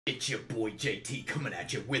It's your boy JT coming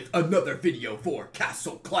at you with another video for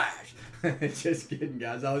Castle Clash. Just kidding,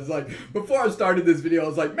 guys. I was like, before I started this video, I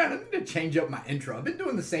was like, man, I need to change up my intro. I've been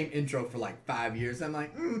doing the same intro for like 5 years. I'm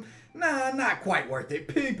like, nah, not quite worth it.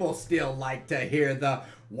 People still like to hear the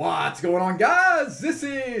what's going on, guys. This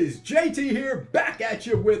is JT here, back at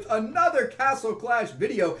you with another Castle Clash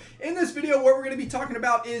video. In this video, what we're going to be talking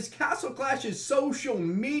about is Castle Clash's social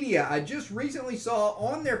media. I just recently saw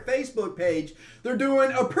on their Facebook page, they're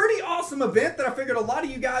doing a pretty awesome event that I figured a lot of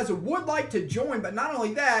you guys would like to join. But not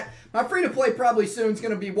only that, my free-to-play probably soon is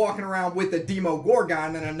going to be walking around with a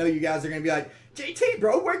Demogorgon, and I know you guys are going to be like, JT,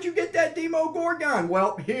 bro, where'd you get that Demogorgon?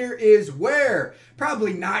 Well, here is where.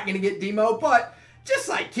 Probably not going to get Demo, but just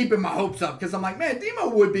like keeping my hopes up, because I'm like, man, Demo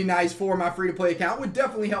would be nice for my free-to-play account. Would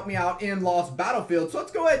definitely help me out in Lost Battlefield. So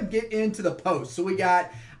let's go ahead and get into the post. So we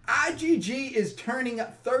got IGG is turning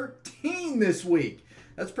 13 this week.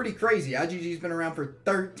 That's pretty crazy. IGG's been around for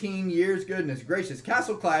 13 years. Goodness gracious.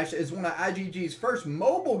 Castle Clash is one of IGG's first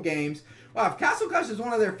mobile games. Wow, if Castle Clash is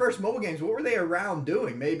one of their first mobile games, what were they around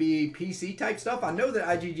doing? Maybe PC type stuff? I know that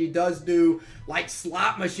IGG does do like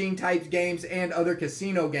slot machine type games and other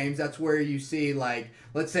casino games. That's where you see like,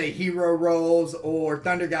 let's say Hero Rolls or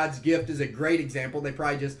Thunder God's Gift is a great example. They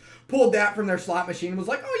probably just pulled that from their slot machine and was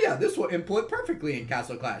like, oh yeah, this will input perfectly in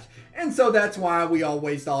Castle Clash. And so that's why we all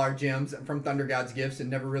waste all our gems from Thunder God's Gifts and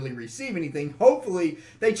never really receive anything. Hopefully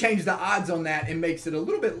they change the odds on that and makes it a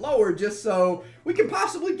little bit lower just so we can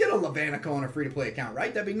possibly get a Lavanica on a free-to-play account,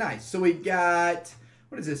 right? That'd be nice. So we got,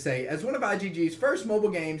 what does this say? As one of IGG's first mobile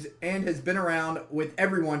games and has been around with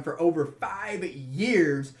everyone for over 5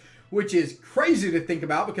 years, which is crazy to think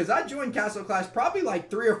about because I joined Castle Clash probably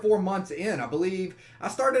like 3 or 4 months in. I believe I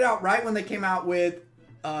started out right when they came out with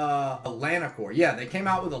Atlanticor. Yeah, they came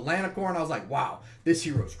out with Atlanticor and I was like, wow, this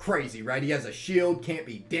hero's crazy, right? He has a shield, can't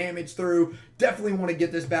be damaged through. Definitely want to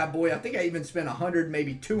get this bad boy. I think I even spent $100,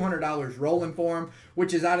 maybe $200 rolling for him,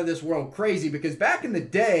 which is out of this world crazy because back in the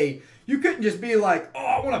day, you couldn't just be like, oh,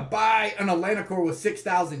 I want to buy an Atlanticor with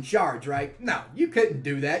 6,000 shards, right? No, you couldn't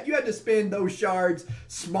do that. You had to spend those shards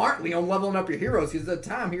smartly on leveling up your heroes because at the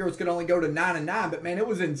time, heroes could only go to 9 and 9. But man, it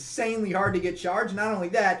was insanely hard to get shards. Not only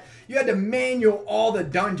that, you had to manual all the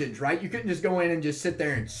dungeons, right? You couldn't just go in and just sit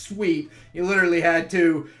there and sweep. You literally had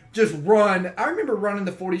to just run. I remember running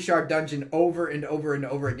the 40 shard dungeon over and over and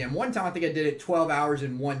over again. One time I think I did it 12 hours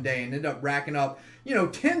in one day and ended up racking up, you know,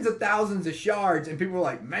 tens of thousands of shards. And people were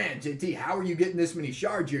like, man, JT, how are you getting this many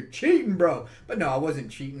shards? You're cheating, bro. But no, I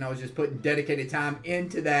wasn't cheating. I was just putting dedicated time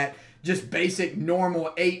into that just basic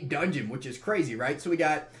normal 8 dungeon, which is crazy, right? So we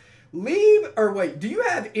got do you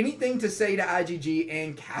have anything to say to IGG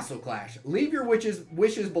and Castle Clash? Leave your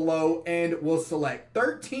wishes below and we'll select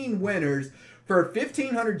 13 winners for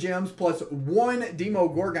 1,500 gems plus 1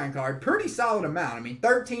 Demogorgon card. Pretty solid amount. I mean,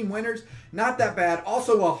 13 winners, not that bad.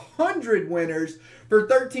 Also, 100 winners for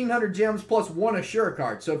 1,300 gems plus 1 Assura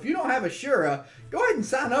card. So if you don't have Assura, go ahead and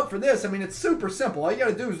sign up for this. I mean, it's super simple. All you got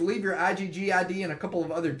to do is leave your IGG ID and a couple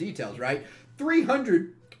of other details, right?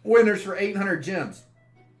 300 winners for 800 gems.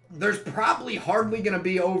 There's probably hardly going to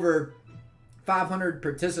be over 500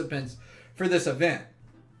 participants for this event.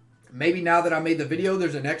 Maybe now that I made the video,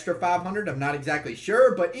 there's an extra 500. I'm not exactly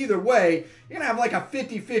sure. But either way, you're going to have like a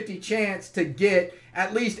 50-50 chance to get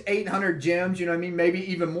at least 800 gems. You know what I mean? Maybe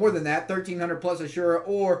even more than that. 1,300 plus Assura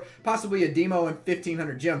or possibly a Demo and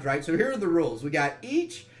 1,500 gems, right? So here are the rules. We got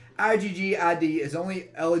each IGG ID is only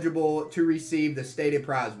eligible to receive the stated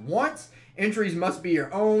prize once. Entries must be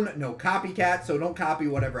your own, no copycat, so don't copy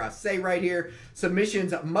whatever I say right here.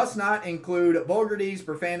 Submissions must not include vulgarities,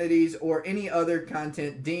 profanities, or any other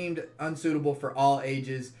content deemed unsuitable for all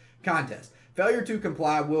ages contest. Failure to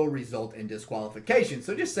comply will result in disqualification.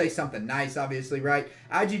 So just say something nice, obviously, right?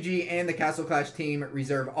 IGG and the Castle Clash team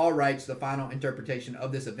reserve all rights to the final interpretation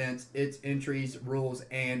of this event, its entries, rules,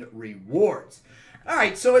 and rewards. All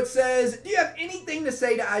right, so it says, do you have anything to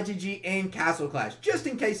say to IGG and Castle Clash? Just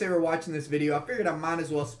in case they were watching this video, I figured I might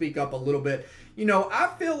as well speak up a little bit. You know,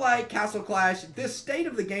 I feel like Castle Clash, this state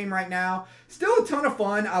of the game right now, still a ton of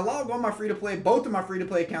fun. I log on my free-to-play, both of my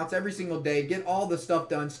free-to-play accounts every single day, get all the stuff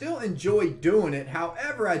done, still enjoy doing it.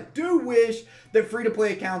 However, I do wish that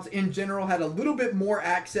free-to-play accounts in general had a little bit more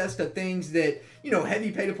access to things that, you know,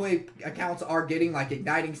 heavy pay-to-play accounts are getting, like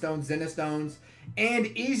Igniting Stones, Zenith Stones, and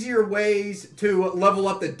easier ways to level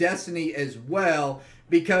up the Destiny as well,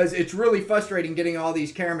 because it's really frustrating getting all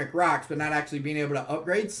these ceramic rocks but not actually being able to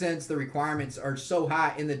upgrade since the requirements are so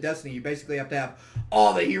high in the Destiny. You basically have to have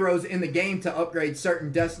all the heroes in the game to upgrade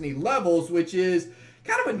certain Destiny levels, which is,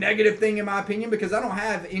 kind of a negative thing in my opinion, because I don't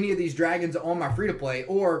have any of these dragons on my free-to-play,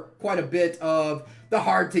 or quite a bit of the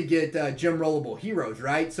hard-to-get gem rollable heroes,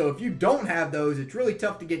 right? So if you don't have those, it's really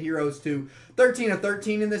tough to get heroes to 13 of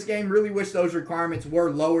 13 in this game. Really wish those requirements were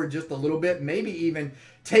lowered just a little bit, maybe even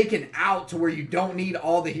taken out to where you don't need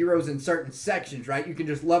all the heroes in certain sections, right? You can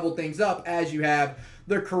just level things up as you have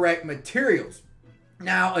the correct materials.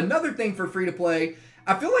 Now, another thing for free-to-play,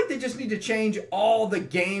 I feel like they just need to change all the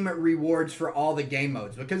game rewards for all the game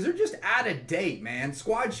modes, because they're just out of date, man.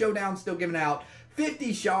 Squad Showdown still giving out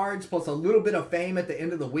 50 shards plus a little bit of fame at the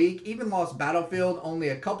end of the week. Even Lost Battlefield, only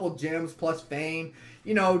a couple gems plus fame.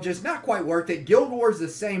 You know, just not quite worth it. Guild Wars the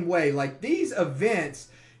same way. Like, these events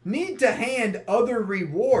need to hand other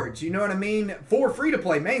rewards, you know what I mean? For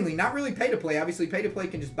free-to-play mainly, not really pay-to-play. Obviously, pay-to-play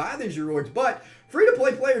can just buy these rewards, but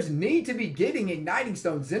free-to-play players need to be getting Igniting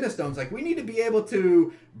Stones, Zenith Like, we need to be able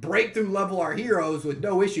to break through level our heroes with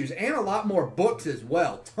no issues, and a lot more books as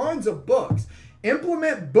well. Tons of books.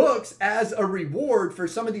 Implement books as a reward for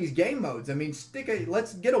some of these game modes. I mean,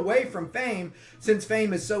 let's get away from fame, since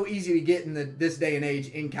fame is so easy to get in this day and age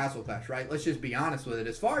in Castle Clash, right? Let's just be honest with it.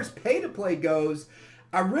 As far as pay-to-play goes,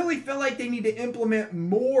 I really feel like they need to implement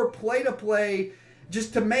more play-to-play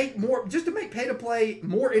just to make pay-to-play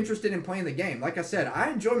more interested in playing the game. Like I said, I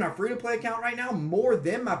enjoy my free-to-play account right now more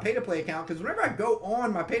than my pay-to-play account, because whenever I go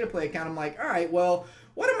on my pay-to-play account, I'm like, all right, well,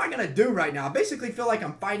 what am I going to do right now? I basically feel like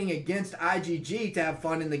I'm fighting against IGG to have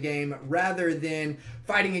fun in the game rather than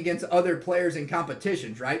fighting against other players in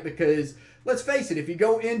competitions, right? Because let's face it, if you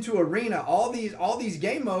go into Arena, all these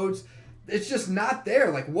game modes, it's just not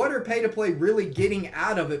there. Like, what are pay-to-play really getting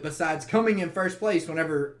out of it besides coming in first place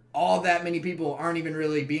whenever all that many people aren't even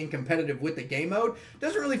really being competitive with the game mode?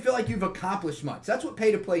 Doesn't really feel like you've accomplished much. That's what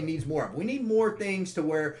pay-to-play needs more of. We need more things to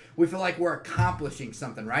where we feel like we're accomplishing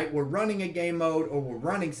something, right? We're running a game mode, or we're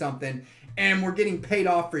running something, and we're getting paid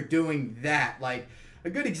off for doing that. Like,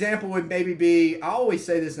 a good example would maybe be, I always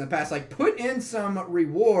say this in the past, like, put in some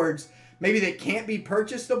rewards maybe that can't be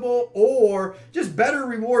purchasable, or just better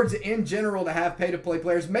rewards in general to have pay-to-play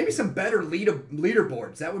players. Maybe some better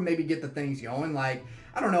leaderboards. That would maybe get the things going. Like,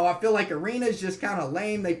 I don't know, I feel like Arena's just kind of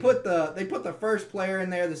lame. They put the first player in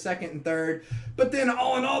there, the second and third, but then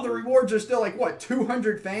all in all, the rewards are still like, what,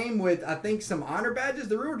 200 fame with, I think, some honor badges?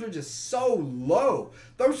 The rewards are just so low.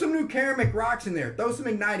 Throw some new ceramic rocks in there. Throw some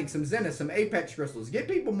igniting, some zenith, some apex crystals. Get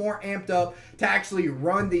people more amped up to actually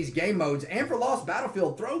run these game modes. And for Lost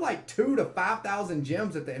Battlefield, throw like 2,000 to 5,000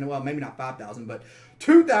 gems at the end. Well, maybe not 5,000, but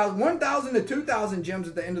 1,000 to 2,000 gems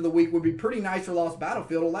at the end of the week would be pretty nice for Lost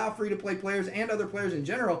Battlefield. Allow free-to-play players and other players in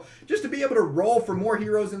general just to be able to roll for more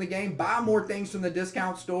heroes in the game, buy more things from the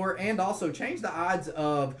discount store, and also change the odds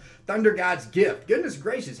of Thunder God's Gift. Goodness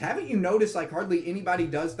gracious, haven't you noticed like hardly anybody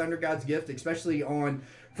does Thunder God's Gift, especially on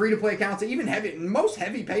free-to-play accounts? Even most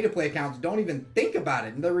heavy pay-to-play accounts don't even think about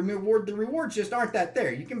it. And the rewards just aren't that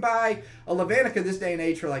there. You can buy a Levanica this day and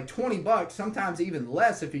age for like 20 bucks, sometimes even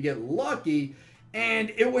less if you get lucky.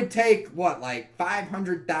 And it would take, what, like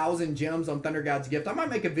 500,000 gems on Thunder God's Gift. I might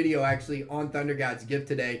make a video, actually, on Thunder God's Gift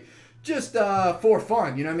today, just for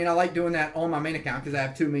fun. You know what I mean? I like doing that on my main account because I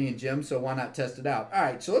have 2 million gems, so why not test it out? All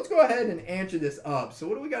right, so let's go ahead and answer this up. So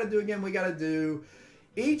what do we got to do again? We got to do,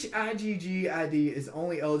 each IGG ID is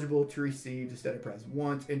only eligible to receive the static prize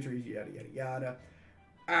once, entries, yada, yada, yada.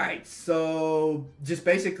 All right, so just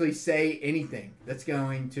basically say anything that's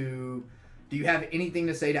going to... Do you have anything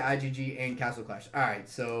to say to IGG and Castle Clash? All right,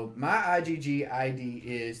 so my IGG ID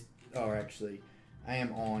is, or actually, I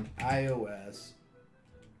am on iOS.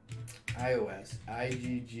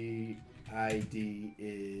 IGG ID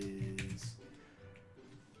is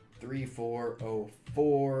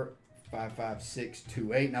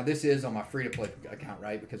 3404555628. Now, this is on my free-to-play account,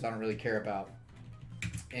 right? Because I don't really care about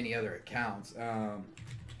any other accounts.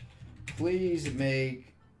 Please make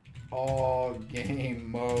all game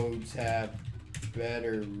modes have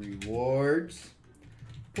better rewards.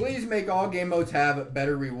 Please make all game modes have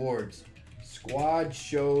better rewards. Squad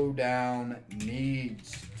Showdown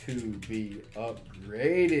needs to be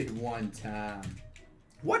upgraded one time.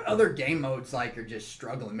 What other game modes like are just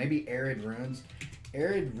struggling? Maybe Arid Ruins.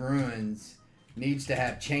 Arid Ruins needs to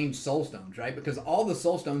have changed soulstones, right? Because all the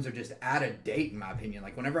soulstones are just out of date, in my opinion.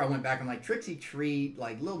 Like, whenever I went back, I'm like, Trixie Treat,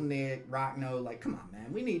 like Little Nick, Rockno, like, come on,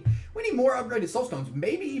 man. We need more upgraded soulstones.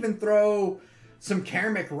 Maybe even throw some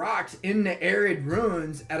ceramic rocks in the Arid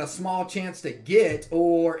Ruins at a small chance to get,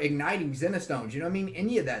 or igniting zenith stones. You know what I mean?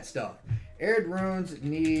 Any of that stuff. Arid Ruins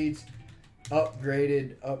needs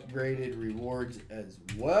upgraded rewards as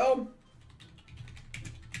well.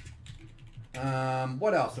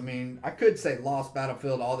 What else? I mean, I could say Lost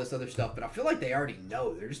Battlefield, all this other stuff, but I feel like they already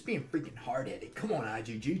know. They're just being freaking hard-headed. Come on,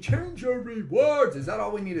 IGG, change your rewards. Is that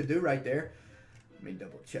all we need to do right there? Let me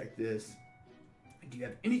double check this. Do you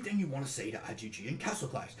have anything you want to say to IGG and Castle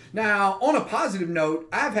Clash? Now, on a positive note,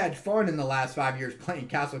 I've had fun in the last 5 years playing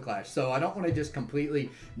Castle Clash, so I don't want to just completely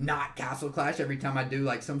not Castle Clash every time I do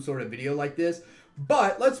like some sort of video like this.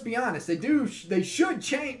 But let's be honest, they should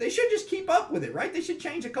change. They should just keep up with it, right? They should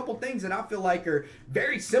change a couple things that I feel like are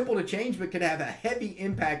very simple to change, but could have a heavy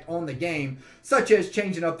impact on the game, such as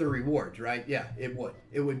changing up the rewards, right? Yeah, it would.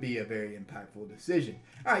 It would be a very impactful decision.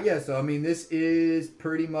 All right, yeah. So I mean, this is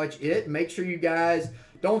pretty much it. Make sure you guys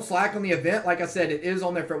don't slack on the event. Like I said, it is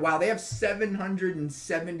on there for a while. They have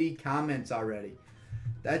 770 comments already.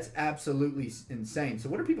 That's absolutely insane. So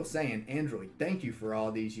what are people saying? Android, thank you for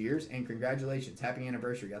all these years and congratulations. Happy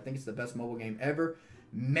anniversary. I think it's the best mobile game ever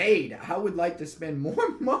made. I would like to spend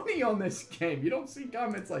more money on this game. You don't see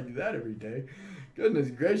comments like that every day.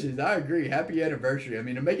 Goodness gracious, I agree. Happy anniversary. I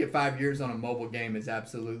mean, to make it 5 years on a mobile game is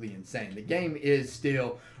absolutely insane. The game is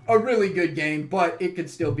still a really good game, but it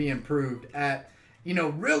could still be improved at, you know,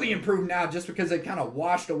 really improved now just because they kind of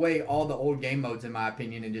washed away all the old game modes, in my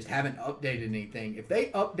opinion, and just haven't updated anything. If they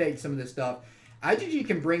update some of this stuff, IGG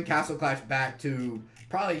can bring Castle Clash back to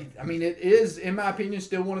probably, I mean, it is, in my opinion,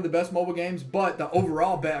 still one of the best mobile games, but the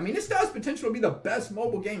overall bet, I mean, this still has potential to be the best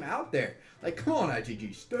mobile game out there. Like, come on,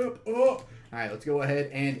 IGG, step up. All right, let's go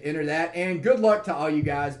ahead and enter that, and good luck to all you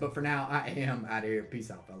guys, but for now, I am out of here.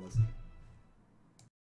 Peace out, fellas.